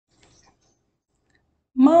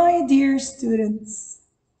My dear students,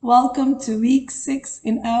 welcome to week 6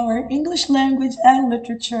 in our English language and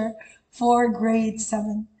literature for grade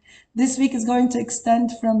 7. This week is going to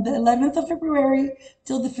extend from the 11th of February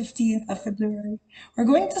till the 15th of February. We're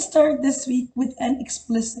going to start this week with an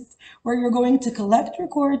explicit, where you're going to collect,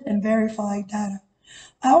 record, and verify data.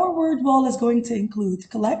 Our word wall is going to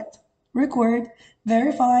include collect, record,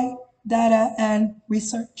 verify, data, and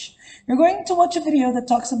research. You're going to watch a video that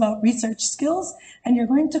talks about research skills, and you're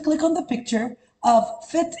going to click on the picture of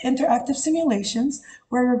Fit Interactive Simulations,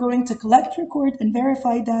 where you're going to collect, record, and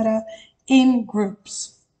verify data in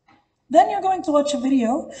groups. Then you're going to watch a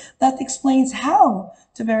video that explains how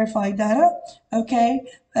to verify data, okay?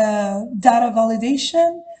 Data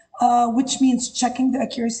validation, which means checking the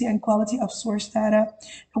accuracy and quality of source data,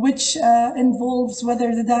 which involves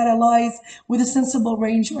whether the data lies with a sensible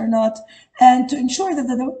range or not, and to ensure that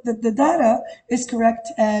the data is correct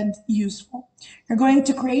and useful. You're going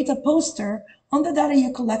to create a poster on the data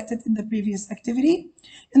you collected in the previous activity.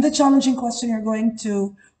 In the challenging question, you're going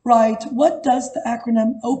to write, what does the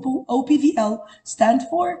acronym OPVL stand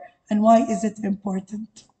for, and why is it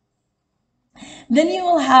important? Then you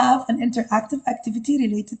will have an interactive activity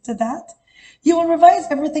related to that. You will revise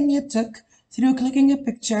everything you took through clicking a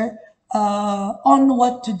picture on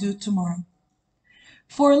what to do tomorrow.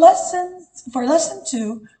 For lesson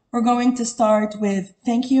 2, we're going to start with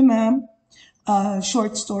thank you, ma'am,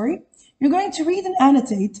 short story. You're going to read and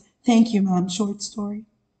annotate thank you, ma'am, short story.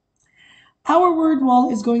 Our word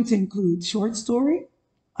wall is going to include short story,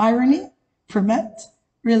 irony, permit,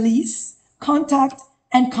 release, contact,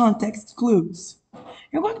 and context clues.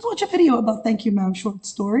 You're going to watch a video about thank you, ma'am, short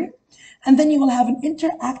story, and then you will have an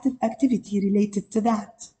interactive activity related to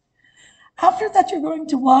that. After that, you're going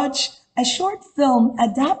to watch a short film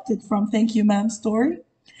adapted from thank you, ma'am story,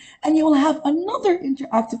 and you will have another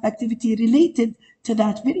interactive activity related to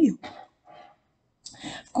that video.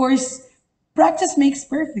 Of course, practice makes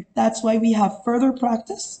perfect. That's why we have further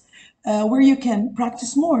practice where you can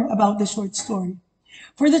practice more about the short story.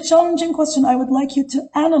 For the challenging question, I would like you to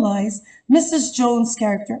analyze Mrs. Jones'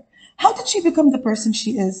 character. How did she become the person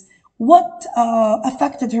she is? What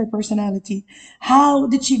affected her personality? How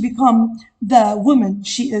did she become the woman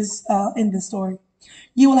she is in the story?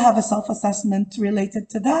 You will have a self-assessment related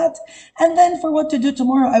to that. And then for what to do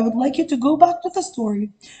tomorrow, I would like you to go back to the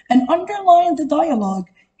story and underline the dialogue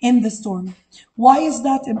in the story. Why is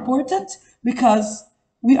that important? Because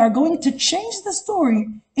we are going to change the story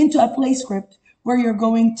into a play script where you're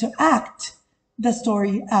going to act the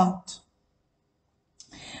story out.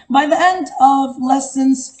 By the end of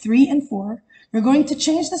lessons 3 and 4, you're going to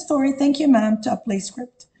change the story, thank you, ma'am, to a play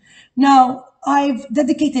script. Now, I've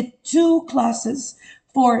dedicated 2 classes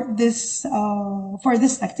for this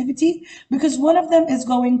activity because one of them is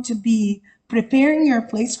going to be preparing your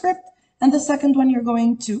play script, and the second one, you're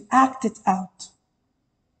going to act it out.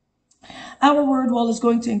 Our word wall is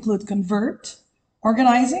going to include convert,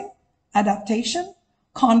 organizing, adaptation,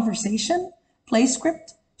 conversation, play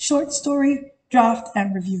script, short story, draft,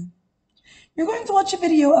 and review. You're going to watch a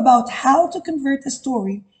video about how to convert a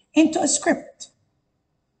story into a script.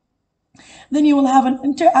 Then you will have an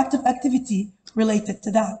interactive activity related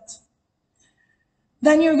to that.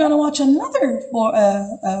 Then you're going to watch another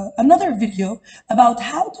video about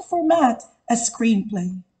how to format a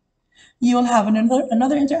screenplay. You will have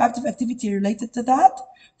another interactive activity related to that,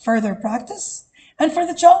 further practice. And for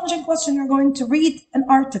the challenging question, you're going to read an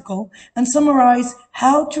article and summarize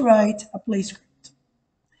how to write a play script.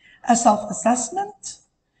 A self-assessment.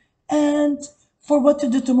 And for what to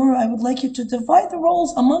do tomorrow, I would like you to divide the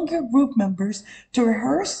roles among your group members to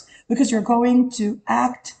rehearse, because you're going to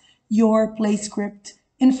act your play script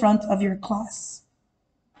in front of your class.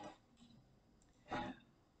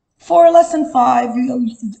 For lesson 5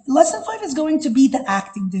 is going to be the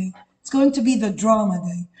acting day. It's going to be the drama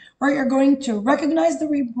day, where you're going to recognize the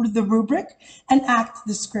rubric and act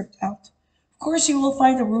the script out. Of course, you will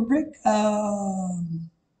find a rubric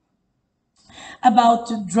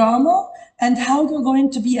about drama and how you're going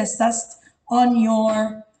to be assessed on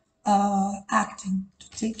your acting. To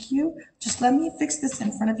take you, just let me fix this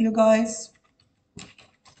in front of you guys.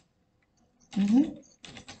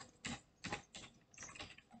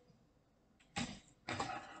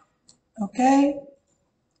 Okay.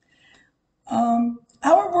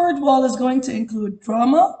 Our word wall is going to include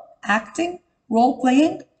drama, acting,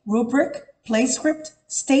 role-playing, rubric, play script,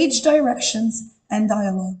 stage directions, and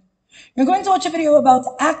dialogue. You're going to watch a video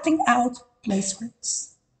about acting out play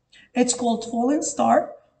scripts. It's called Fallen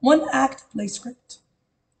Star, 1-act play script.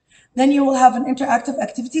 Then you will have an interactive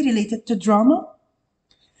activity related to drama.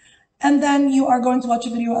 And then you are going to watch a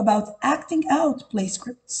video about acting out play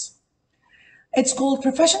scripts. It's called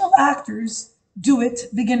Professional Actors Do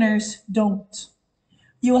It, Beginners Don't.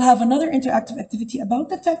 You will have another interactive activity about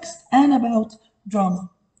the text and about drama.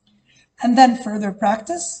 And then further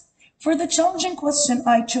practice. For the challenging question,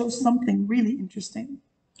 I chose something really interesting.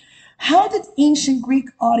 How did ancient Greek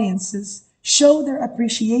audiences show their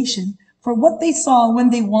appreciation for what they saw when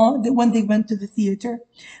they went to the theater?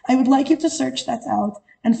 I would like you to search that out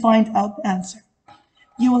and find out the answer.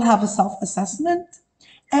 You will have a self-assessment.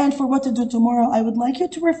 And for what to do tomorrow, I would like you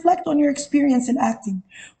to reflect on your experience in acting.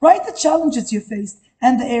 Write the challenges you faced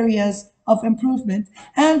and the areas of improvement.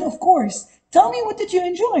 And of course, tell me, what did you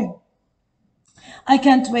enjoy? I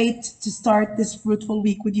can't wait to start this fruitful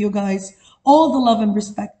week with you guys. All the love and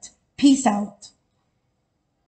respect. Peace out.